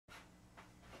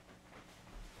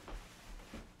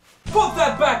Put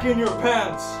that back in your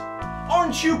pants!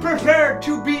 Aren't you prepared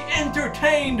to be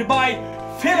entertained by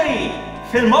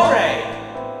Filmore?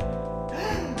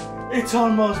 It's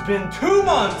almost been 2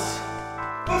 months!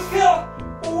 But Phil,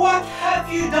 what have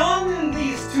you done in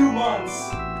these 2 months?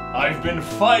 I've been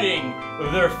fighting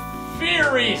the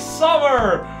fiery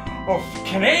summer of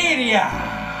Canada!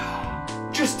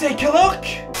 Just take a look!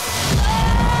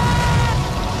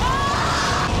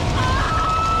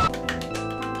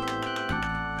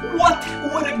 What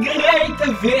would a great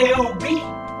video be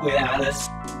without a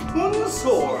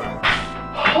sponsor?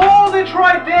 Hold it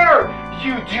right there,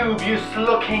 you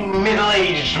dubious-looking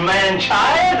middle-aged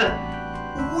man-child!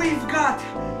 We've got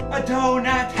a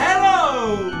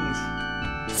Donatello's!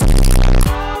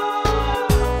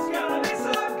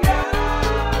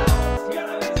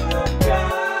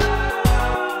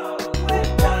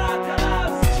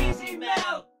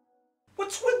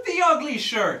 What's with the ugly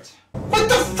shirt? What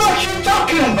the fuck are you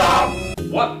talking about?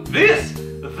 What, this?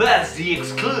 That's the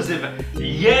exclusive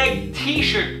Yeg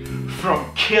t-shirt from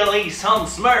Kelly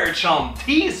Sun's merch on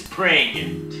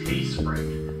Teespring.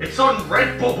 Teespring? It's on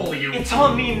Redbubble, you... It's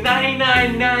only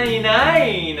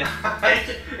 $99.99.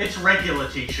 It's regular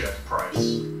t-shirt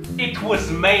price. It was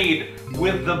made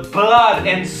with the blood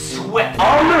and sweat.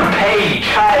 Underpaid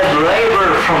child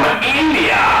labor from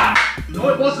India! No,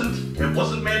 it wasn't. It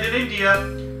wasn't made in India.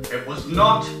 It was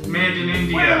not made in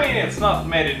India. What do you mean it's not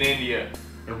made in India?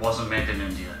 It wasn't made in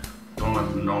India. Don't let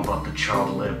them know about the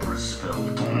child laborers, Phil.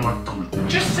 Don't let them...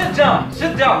 Just sit down,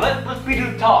 let me do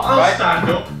the talk, I'll right?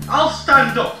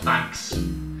 stand up, thanks.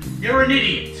 You're an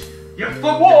idiot. You're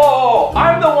fucking... Whoa,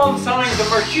 I'm the one selling the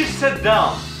merch, you sit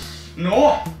down.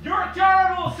 No. You're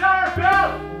terrible, sir,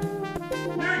 Phil!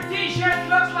 Your t-shirt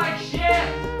looks like shit!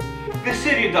 This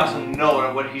idiot doesn't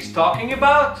know what he's talking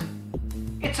about.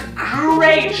 It's a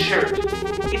great shirt.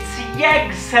 It's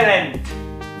excellent.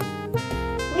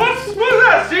 What's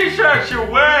that t-shirt you're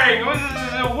wearing?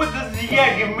 What does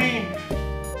yeg mean?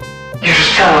 You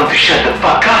just tell them to shut the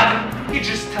fuck up! You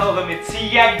just tell them it's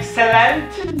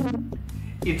excellent.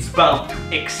 It's bound to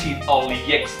exceed all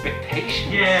the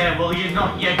expectations. Yeah, well, you're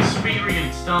not yet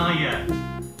experienced, are you?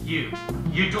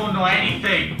 You don't know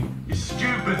anything. You're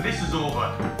stupid. This is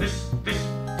over. This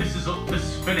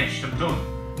is finished. I'm done.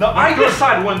 No, I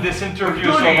decide when this interview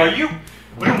is over. You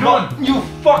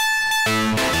fuck.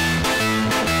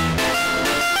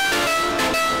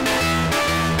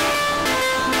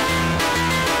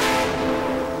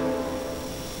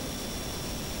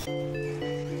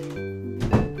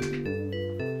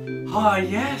 Ah,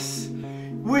 yes,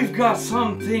 we've got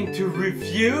something to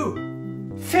review.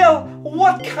 Phil,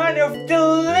 what kind of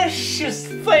delicious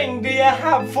thing do you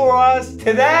have for us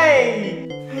today?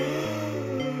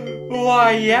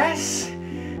 Why, yes,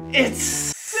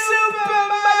 it's Super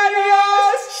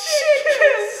Mario's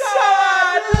Chicken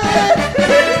Salad!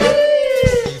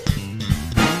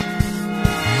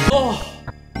 Oh,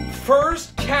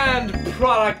 first canned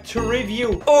product to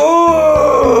review.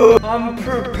 Oh, I'm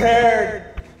prepared.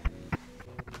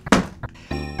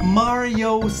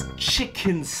 Mario's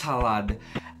Chicken Salad,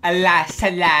 la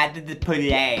salade de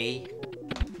poulet.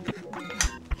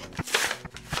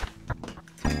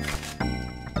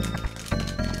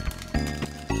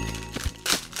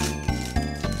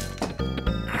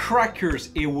 Crackers,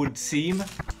 it would seem.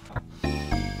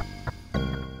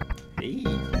 Hey.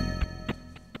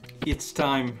 It's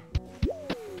time.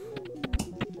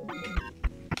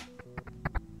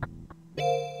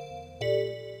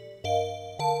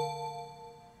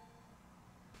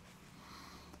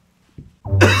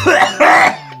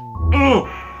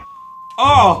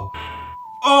 Oh!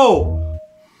 Oh!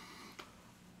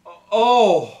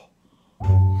 Oh!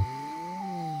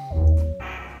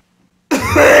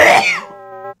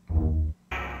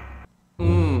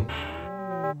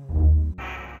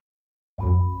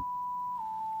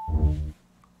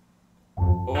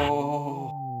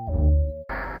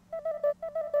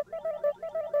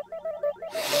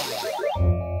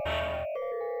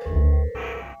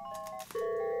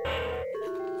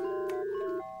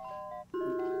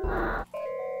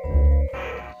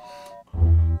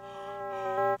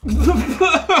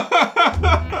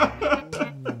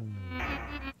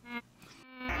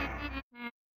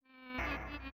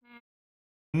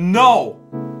 No!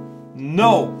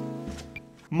 No!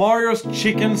 Mario's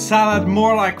chicken salad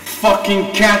more like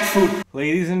fucking cat food.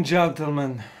 Ladies and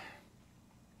gentlemen,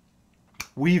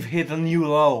 we've hit a new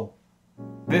low.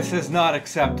 This is not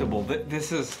acceptable.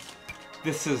 This is...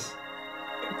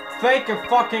 Take a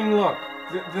fucking look.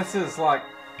 This is like...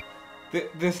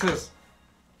 This is...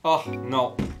 Oh,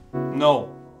 no.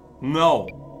 No. No.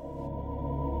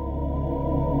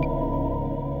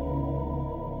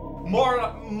 More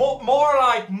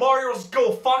like Mario's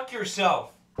Go Fuck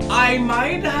Yourself. I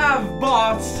might have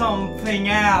bought something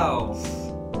else.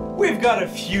 We've got a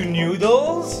few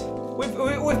noodles.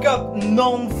 We've got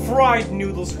non-fried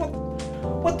noodles.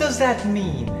 What does that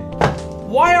mean?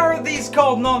 Why are these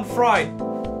called non-fried?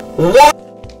 What?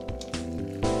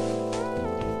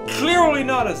 Clearly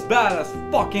not as bad as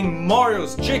fucking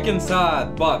Mario's chicken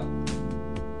salad, but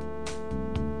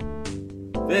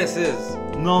this is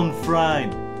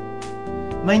non-fried.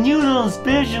 My noodle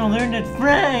special, they're not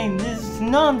fried. This is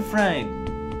non-fried.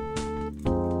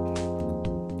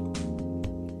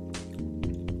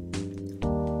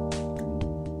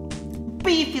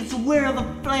 Beef is where the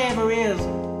flavor is.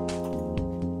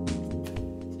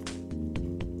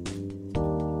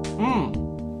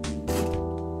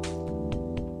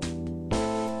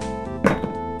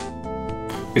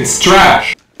 It's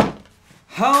trash.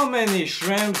 How many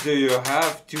shrimp do you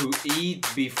have to eat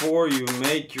before you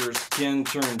make your skin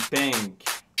turn pink?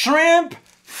 Shrimp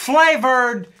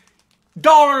flavored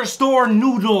dollar store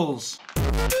noodles.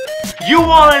 You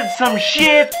wanted some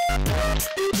shit?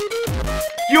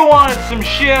 You wanted some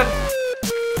shit?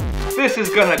 This is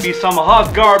gonna be some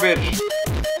hot garbage.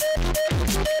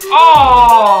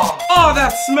 Oh! Oh,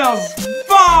 that smells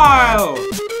vile!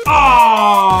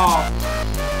 Oh!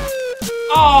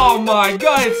 Oh my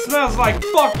god, it smells like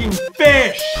fucking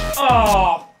fish!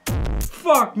 Oh!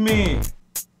 Fuck me!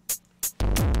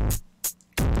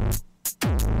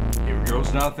 Here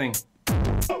goes nothing.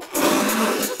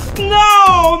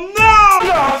 No! No!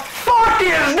 The fuck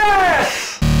is this?